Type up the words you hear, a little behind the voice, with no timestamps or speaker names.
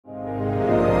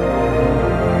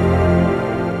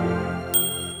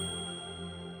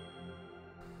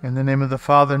the name of the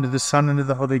Father, and of the Son, and of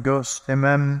the Holy Ghost.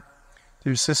 Amen.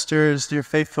 Dear sisters, dear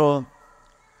faithful,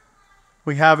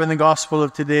 we have in the Gospel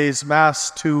of today's Mass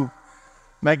two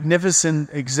magnificent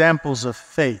examples of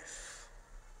faith.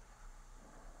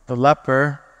 The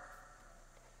leper,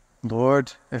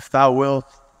 Lord, if thou wilt,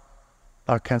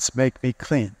 thou canst make me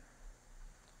clean.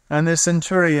 And the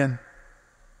centurion,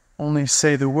 only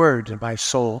say the word, and my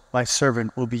soul, my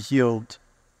servant, will be healed.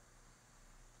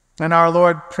 And our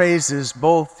Lord praises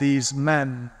both these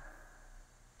men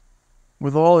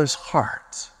with all his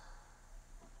heart.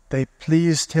 They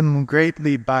pleased him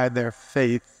greatly by their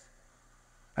faith,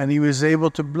 and he was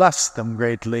able to bless them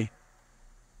greatly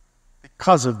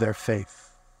because of their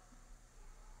faith.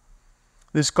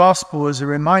 This gospel is a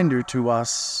reminder to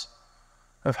us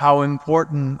of how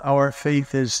important our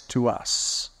faith is to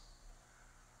us.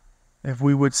 If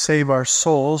we would save our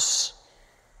souls,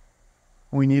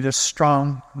 we need a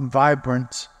strong,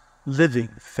 vibrant, living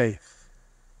faith.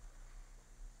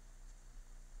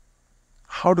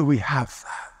 How do we have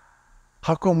that?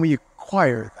 How can we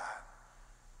acquire that?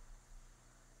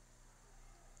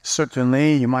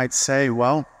 Certainly, you might say,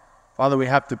 well, Father, we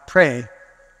have to pray.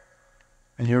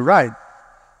 And you're right,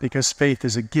 because faith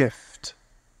is a gift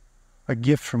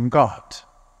from God.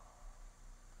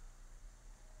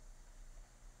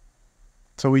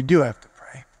 So we do have to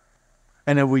pray.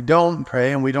 And if we don't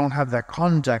pray and we don't have that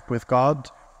contact with God,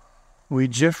 we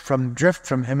drift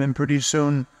from Him, and pretty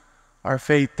soon our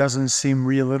faith doesn't seem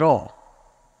real at all.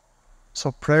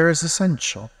 So prayer is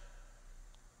essential.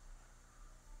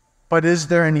 But is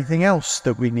there anything else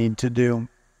that we need to do?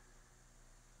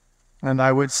 And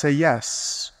I would say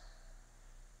yes,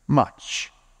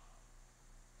 much.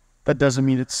 That doesn't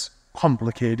mean it's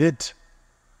complicated,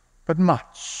 but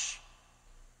much.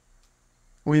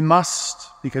 We must,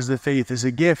 because the faith is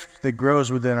a gift that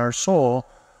grows within our soul,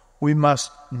 we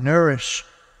must nourish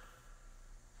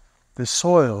the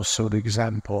soil, so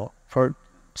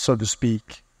to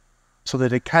speak, so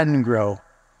that it can grow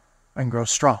and grow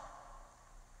strong.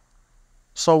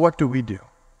 So what do we do?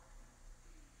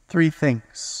 3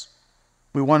 things.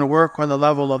 We want to work on the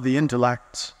level of the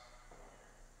intellect,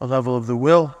 the level of the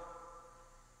will,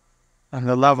 and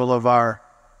the level of our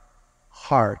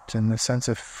heart, in the sense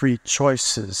of free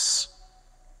choices.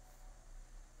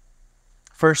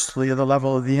 Firstly, at the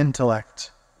level of the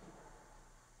intellect,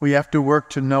 we have to work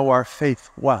to know our faith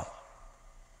well.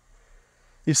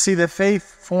 You see, the faith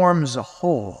forms a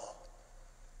whole.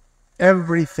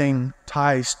 Everything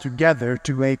ties together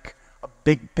to make a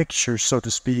big picture, so to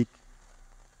speak,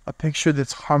 a picture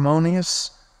that's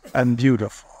harmonious and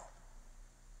beautiful.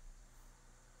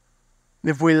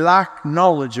 If we lack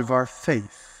knowledge of our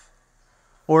faith,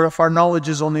 or if our knowledge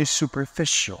is only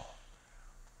superficial,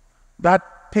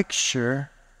 that picture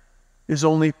is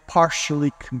only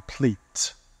partially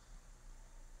complete.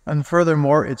 And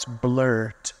furthermore, it's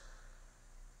blurred.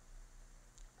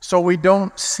 So we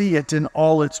don't see it in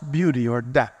all its beauty or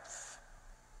depth.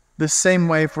 The same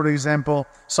way, for example,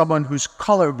 someone who's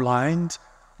colorblind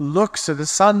looks at a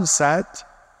sunset,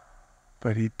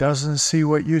 but he doesn't see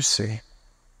what you see.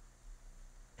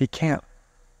 He can't.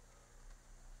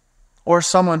 Or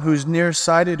someone who's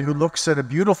nearsighted who looks at a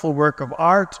beautiful work of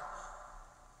art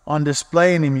on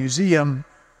display in a museum,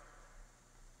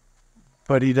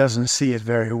 but he doesn't see it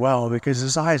very well because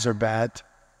his eyes are bad.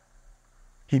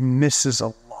 He misses a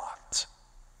lot.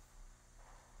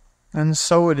 And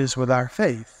so it is with our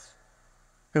faith.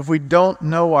 If we don't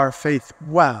know our faith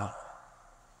well,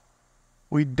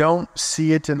 we don't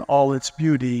see it in all its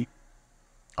beauty,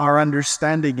 our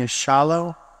understanding is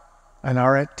shallow, and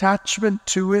our attachment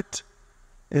to it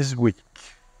is weak.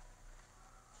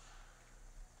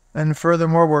 And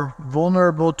furthermore, we're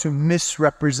vulnerable to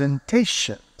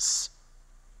misrepresentations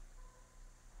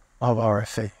of our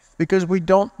faith because we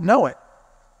don't know it.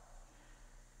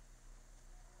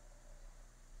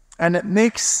 And it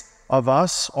makes of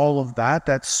us all of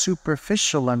that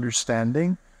superficial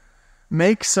understanding,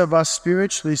 makes of us,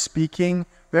 spiritually speaking,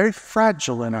 very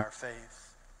fragile in our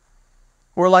faith.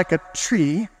 We're like a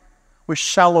tree with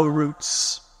shallow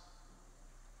roots.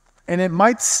 And it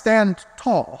might stand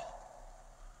tall,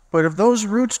 but if those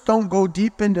roots don't go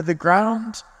deep into the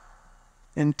ground,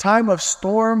 in time of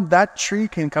storm, that tree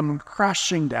can come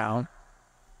crashing down.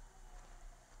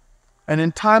 And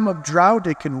in time of drought,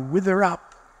 it can wither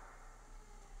up.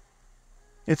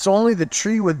 It's only the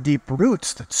tree with deep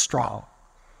roots that's strong,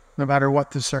 no matter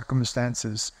what the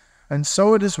circumstances. And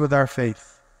so it is with our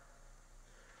faith.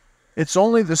 It's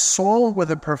only the soul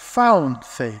with a profound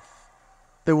faith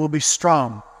that will be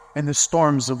strong in the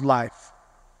storms of life,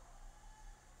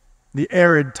 the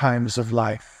arid times of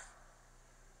life.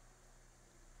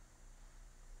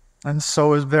 And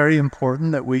so it's very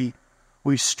important that we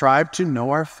strive to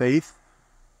know our faith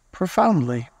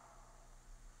profoundly.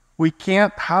 We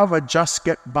can't have a just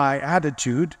get by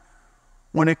attitude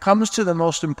when it comes to the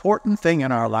most important thing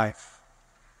in our life.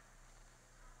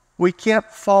 We can't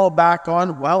fall back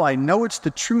on, well, I know it's the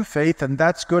true faith and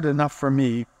that's good enough for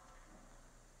me.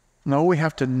 No, we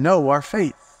have to know our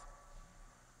faith.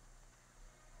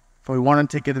 If we want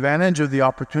to take advantage of the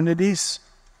opportunities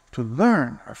to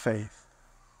learn our faith,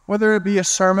 whether it be a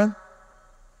sermon,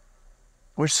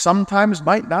 which sometimes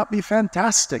might not be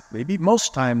fantastic, maybe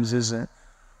most times isn't,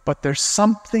 but there's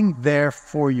something there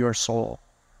for your soul.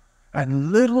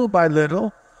 And little by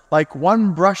little, like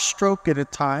one brush stroke at a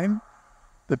time,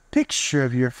 the picture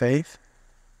of your faith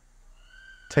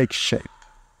takes shape.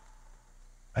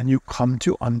 And you come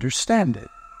to understand it.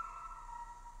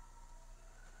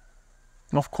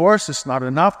 Of course, it's not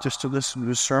enough just to listen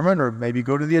to a sermon or maybe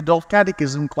go to the adult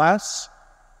catechism class.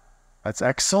 That's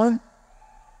excellent.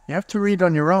 You have to read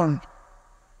on your own.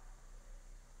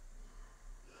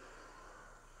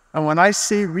 And when I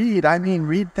say read, I mean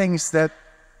read things that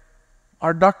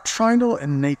are doctrinal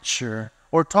in nature,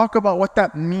 or talk about what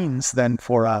that means then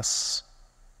for us.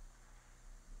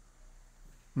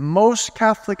 Most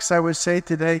Catholics, I would say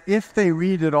today, if they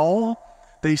read at all,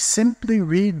 they simply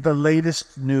read the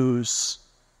latest news.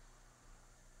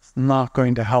 It's not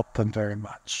going to help them very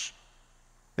much.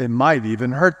 It might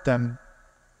even hurt them,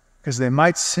 because they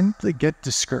might simply get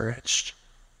discouraged.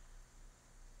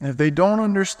 And if they don't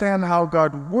understand how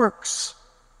God works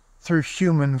through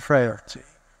human frailty,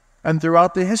 and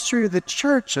throughout the history of the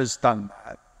church has done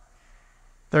that,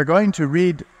 they're going to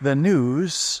read the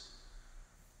news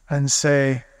and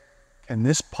say, can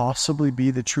this possibly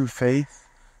be the true faith?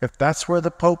 If that's where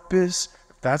the Pope is,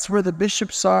 if that's where the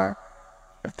bishops are,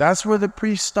 if that's where the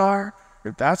priests are,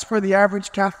 if that's where the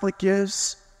average Catholic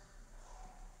is.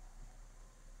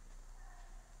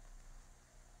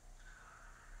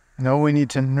 No, we need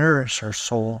to nourish our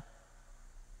soul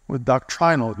with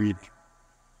doctrinal reading.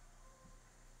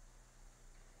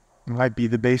 It might be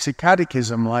the basic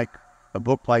catechism, like a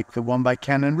book like the one by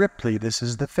Canon Ripley, This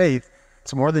is the Faith.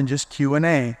 It's more than just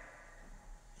Q&A. He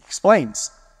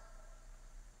explains.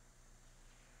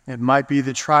 It might be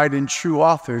the tried and true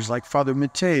authors like Father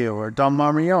Matteo or Dom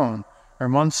Marmion or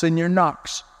Monsignor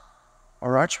Knox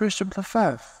or Archbishop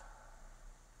Lefebvre.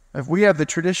 If we have the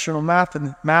traditional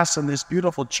Mass in this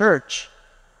beautiful church,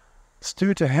 it's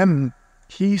due to him.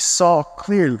 He saw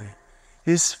clearly.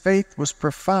 His faith was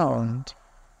profound.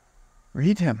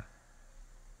 Read him.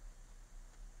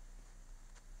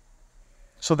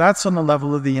 So that's on the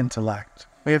level of the intellect.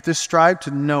 We have to strive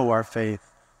to know our faith,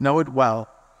 know it well.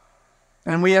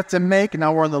 And we have to make,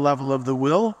 now we're on the level of the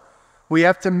will, we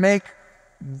have to make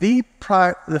the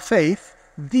faith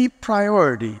the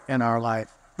priority in our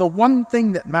life, the one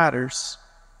thing that matters.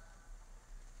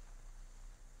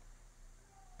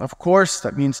 Of course,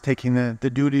 that means taking the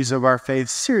duties of our faith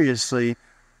seriously,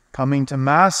 coming to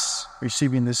Mass,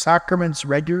 receiving the sacraments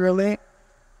regularly.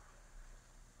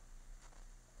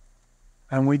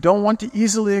 And we don't want to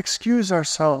easily excuse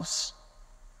ourselves.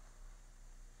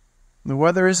 The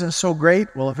weather isn't so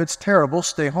great. Well, if it's terrible,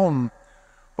 stay home.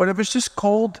 But if it's just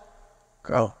cold,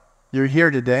 go. You're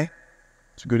here today.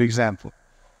 It's a good example.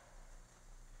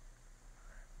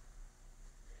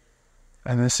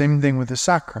 And the same thing with the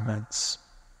sacraments.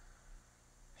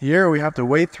 Here we have to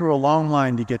wait through a long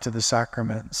line to get to the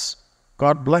sacraments.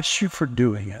 God bless you for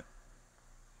doing it.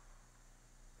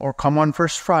 Or come on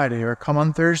First Friday, or come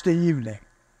on Thursday evening.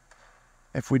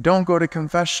 If we don't go to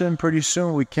confession, pretty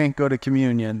soon we can't go to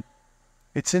communion.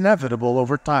 It's inevitable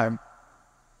over time.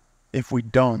 If we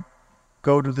don't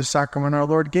go to the sacrament our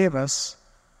Lord gave us,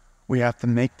 we have to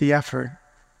make the effort.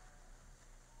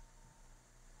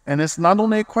 And it's not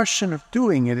only a question of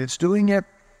doing it, it's doing it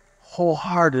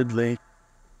wholeheartedly.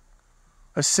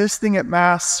 Assisting at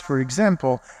Mass, for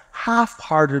example,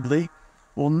 half-heartedly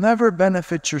will never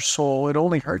benefit your soul. It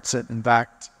only hurts it, in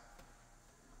fact.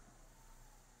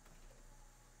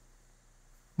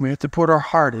 We have to put our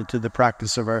heart into the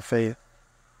practice of our faith.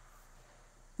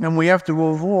 And we have to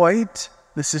avoid,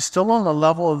 this is still on the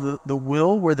level of the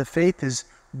will, where the faith is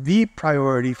the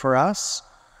priority for us.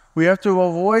 We have to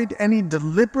avoid any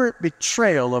deliberate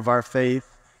betrayal of our faith,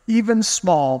 even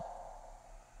small,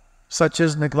 such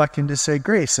as neglecting to say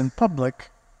grace in public,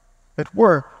 at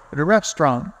work, at a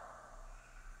restaurant.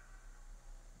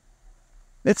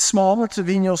 It's small, it's a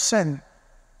venial sin,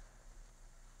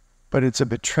 but it's a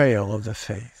betrayal of the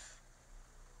faith.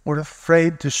 We're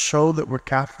afraid to show that we're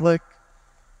Catholic.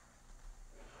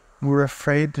 We're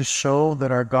afraid to show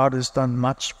that our God has done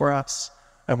much for us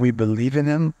and we believe in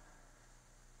Him.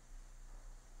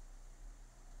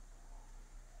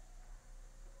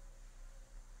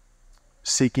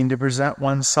 seeking to present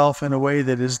oneself in a way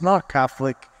that is not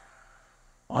Catholic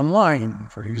online,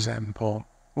 for example,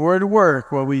 or at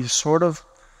work where we sort of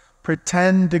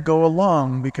pretend to go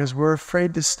along because we're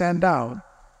afraid to stand out.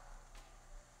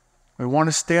 We want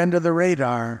to stay under the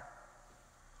radar.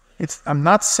 I'm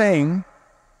not saying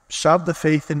shove the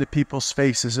faith into people's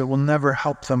faces. It will never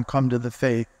help them come to the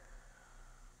faith.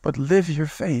 But live your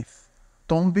faith.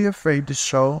 Don't be afraid to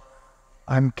show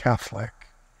I'm Catholic.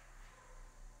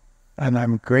 And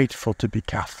I'm grateful to be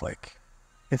Catholic.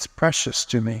 It's precious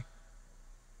to me.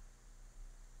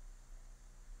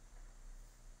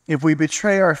 If we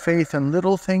betray our faith in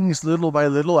little things, little by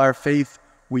little, our faith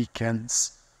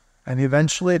weakens. And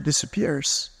eventually it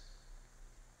disappears.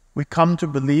 We come to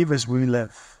believe as we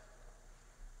live.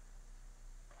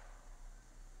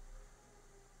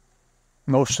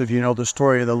 Most of you know the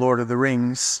story of the Lord of the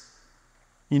Rings.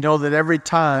 You know that every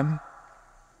time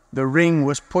the ring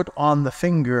was put on the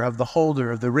finger of the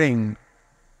holder of the ring,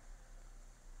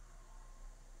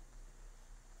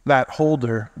 that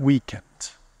holder weakened.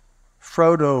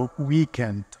 Frodo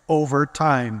weakened over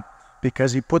time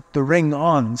because he put the ring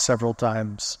on several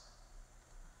times.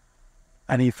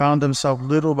 And he found himself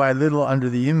little by little under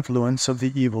the influence of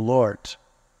the evil Lord.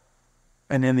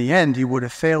 And in the end, he would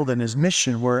have failed in his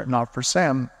mission were it not for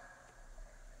Sam.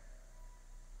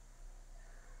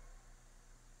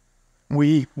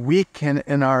 We weaken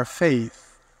in our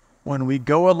faith when we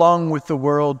go along with the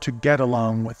world to get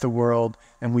along with the world,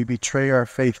 and we betray our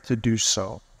faith to do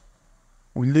so.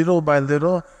 Little by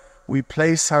little, we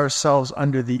place ourselves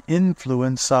under the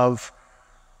influence of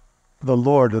the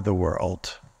Lord of the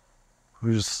world,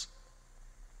 who's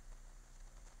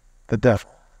the devil.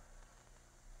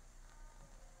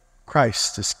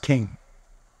 Christ is king.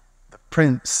 The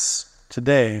prince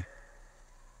today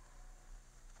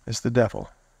is the devil.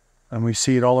 And we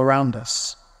see it all around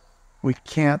us. We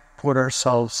can't put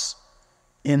ourselves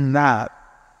in that.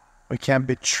 We can't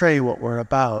betray what we're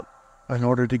about in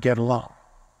order to get along.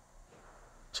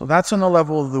 So that's on the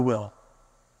level of the will.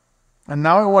 And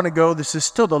now I want to go, this is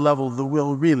still the level of the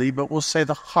will really, but we'll say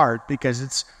the heart because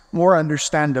it's more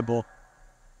understandable.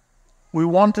 We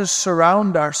want to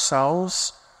surround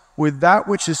ourselves with that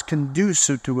which is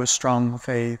conducive to a strong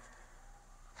faith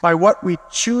by what we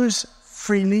choose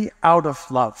freely out of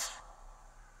love.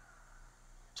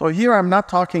 So here I'm not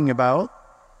talking about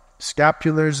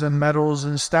scapulars and medals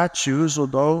and statues,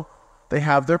 although they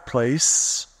have their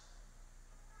place.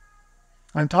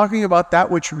 I'm talking about that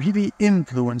which really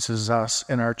influences us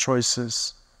in our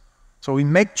choices. So we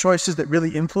make choices that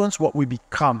really influence what we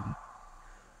become.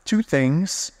 Two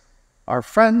things, our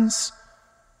friends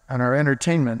and our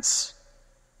entertainments.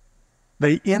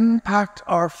 They impact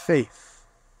our faith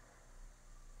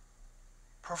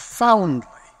profoundly.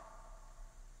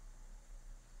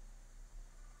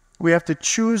 We have to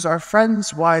choose our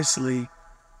friends wisely,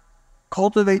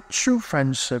 cultivate true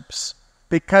friendships,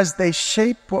 because they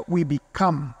shape what we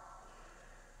become.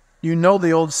 You know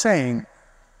the old saying,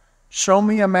 show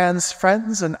me a man's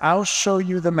friends and I'll show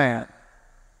you the man.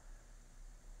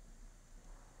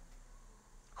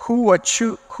 Who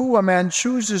a man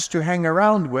chooses to hang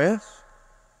around with,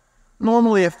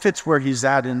 normally it fits where he's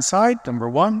at inside, number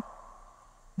one.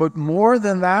 But more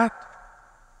than that,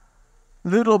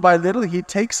 little by little, he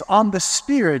takes on the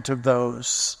spirit of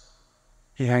those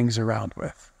he hangs around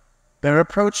with. Their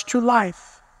approach to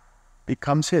life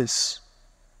becomes his.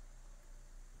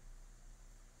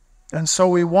 And so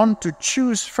we want to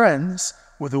choose friends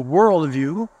with a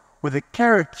worldview, with a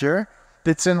character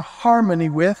that's in harmony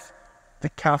with the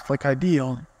Catholic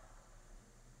ideal.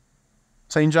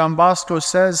 St. John Bosco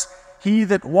says, he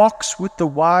that walks with the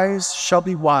wise shall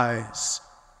be wise.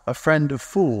 A friend of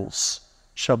fools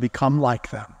shall become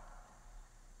like them.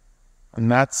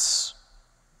 And that's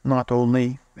not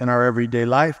only in our everyday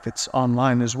life, it's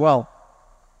online as well.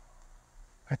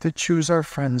 We have to choose our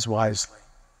friends wisely.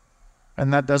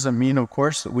 And that doesn't mean, of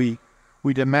course, that we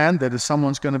demand that if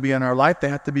someone's going to be in our life, they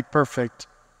have to be perfect.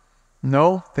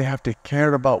 No, they have to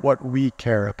care about what we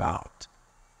care about.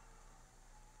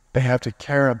 They have to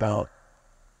care about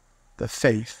the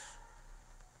faith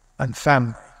and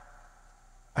family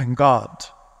and God.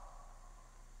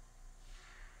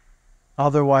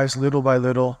 Otherwise, little by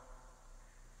little,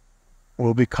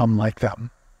 we'll become like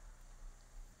them.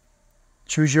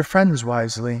 Choose your friends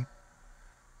wisely.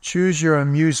 Choose your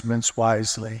amusements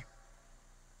wisely.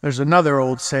 There's another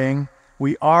old saying,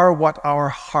 we are what our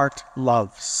heart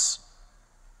loves.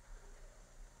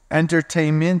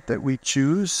 Entertainment that we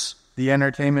choose, the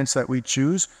entertainments that we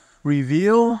choose,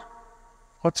 reveal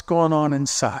what's going on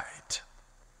inside,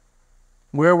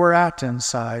 where we're at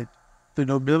inside, the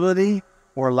nobility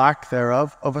or lack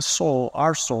thereof, of a soul,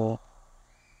 our soul.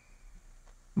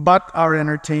 But our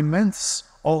entertainments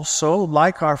also,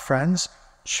 like our friends,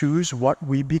 choose what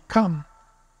we become.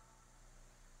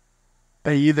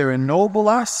 They either ennoble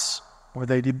us or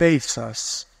they debase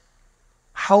us.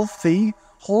 Healthy,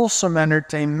 wholesome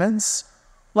entertainments,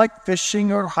 like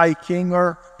fishing or hiking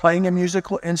or playing a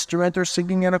musical instrument or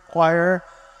singing in a choir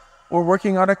or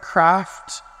working on a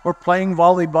craft or playing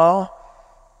volleyball,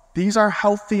 these are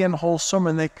healthy and wholesome,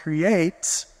 and they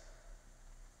create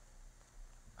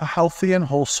a healthy and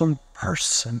wholesome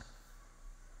person.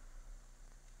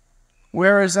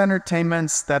 Whereas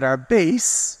entertainments that are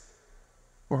base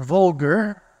or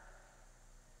vulgar,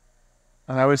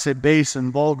 and I would say base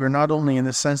and vulgar not only in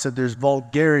the sense that there's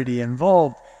vulgarity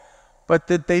involved, but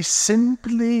that they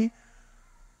simply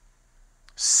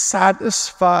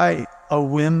satisfy a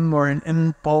whim or an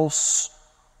impulse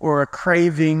or a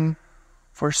craving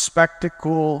for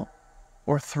spectacle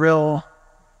or thrill.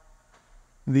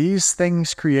 These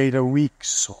things create a weak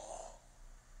soul.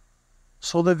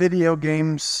 So the video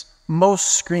games,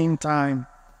 most screen time,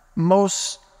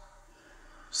 most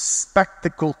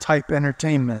spectacle type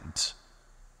entertainment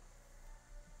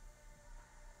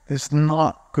is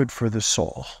not good for the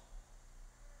soul.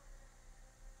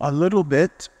 A little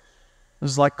bit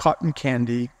is like cotton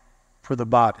candy for the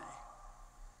body.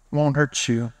 Won't hurt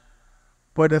you.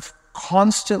 But if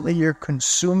constantly you're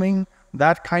consuming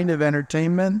that kind of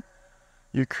entertainment,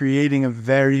 you're creating a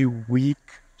very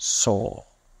weak soul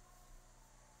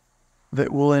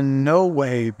that will in no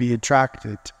way be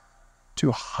attracted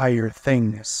to higher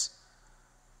things,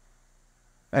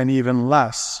 and even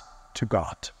less to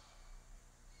God.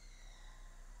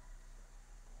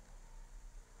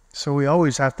 So we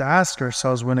always have to ask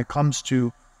ourselves when it comes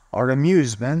to our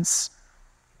amusements,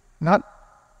 not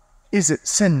is it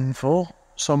sinful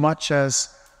so much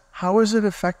as how is it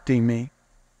affecting me?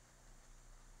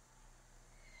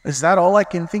 Is that all I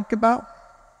can think about?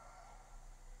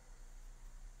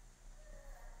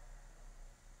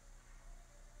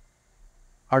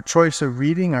 Our choice of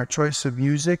reading, our choice of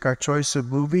music, our choice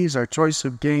of movies, our choice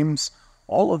of games,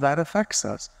 all of that affects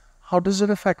us. How does it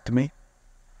affect me?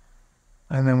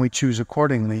 And then we choose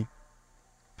accordingly.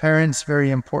 Parents,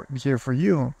 very important here for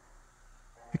you,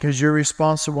 because you're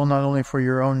responsible not only for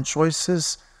your own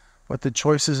choices, but the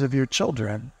choices of your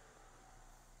children.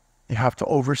 You have to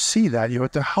oversee that. You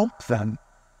have to help them.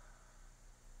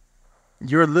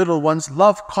 Your little ones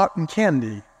love cotton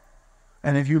candy.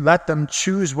 And if you let them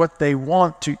choose what they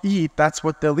want to eat, that's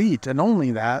what they'll eat, and only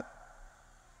that.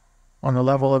 On the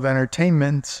level of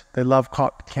entertainment, they love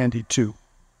cotton candy too.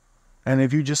 And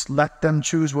if you just let them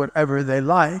choose whatever they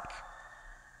like,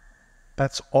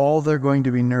 that's all they're going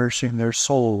to be nourishing their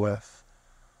soul with.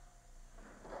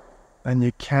 And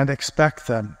you can't expect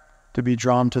them to be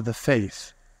drawn to the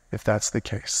faith if that's the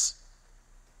case.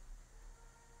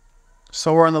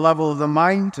 So we're on the level of the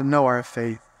mind to know our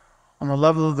faith. On the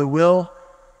level of the will,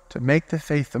 to make the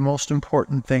faith the most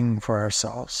important thing for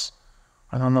ourselves.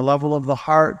 And on the level of the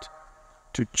heart,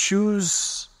 to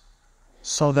choose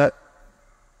so that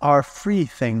our free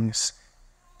things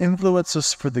influence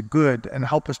us for the good and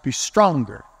help us be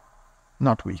stronger,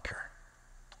 not weaker.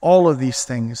 All of these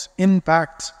things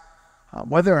impact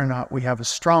whether or not we have a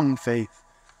strong faith,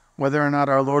 whether or not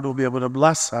our Lord will be able to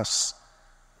bless us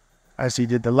as he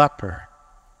did the leper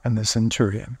and the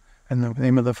centurion. In the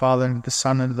name of the Father, and the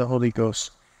Son, and the Holy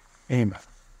Ghost. Amen.